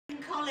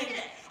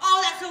college.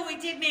 Oh, that's all we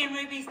did, me and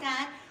Ruby's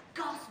dad.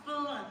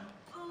 Gospel and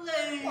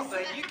blues. Well,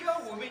 there you go.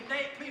 We're in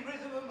Napely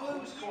Rhythm and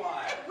Blues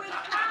Choir. We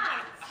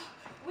can't.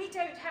 We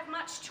don't have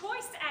much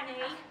choice, Annie.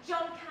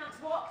 John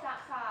can't walk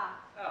that far.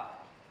 Oh,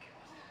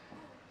 God.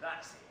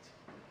 That's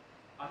it.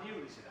 I knew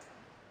it was that.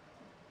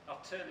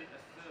 I've turned it to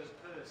first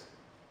person.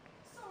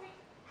 Sorry,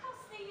 how's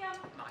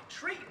the, My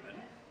treatment?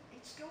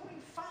 It's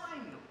going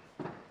fine,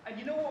 love. And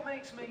you know what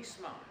makes me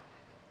smile?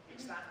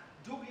 It's that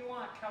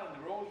WI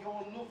calendar, all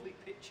your lovely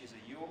pictures of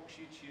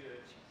Yorkshire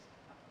churches.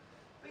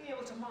 Being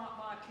able to mark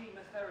my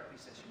chemotherapy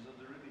sessions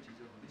under images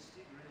of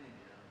Mystic Rain.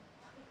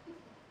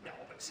 No,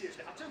 but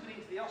seriously, I took it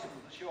into the hospital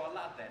to show a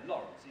lad there,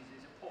 Lawrence.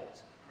 He's a port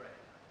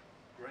prayer.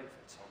 Great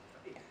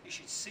photographer. You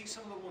should see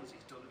some of the ones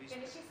he's done of his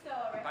finish your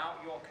story. About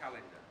your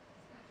calendar.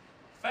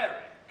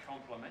 Very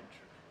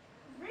complimentary.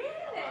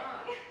 Really?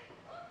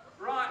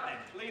 Right then,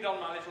 lead on,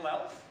 my little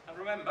elf. And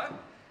remember,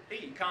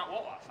 he can't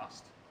walk that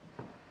fast.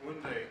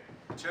 One day,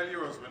 tell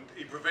your husband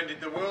he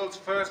prevented the world's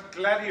first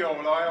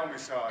gladioli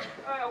homicide.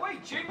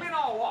 Wait, jiggling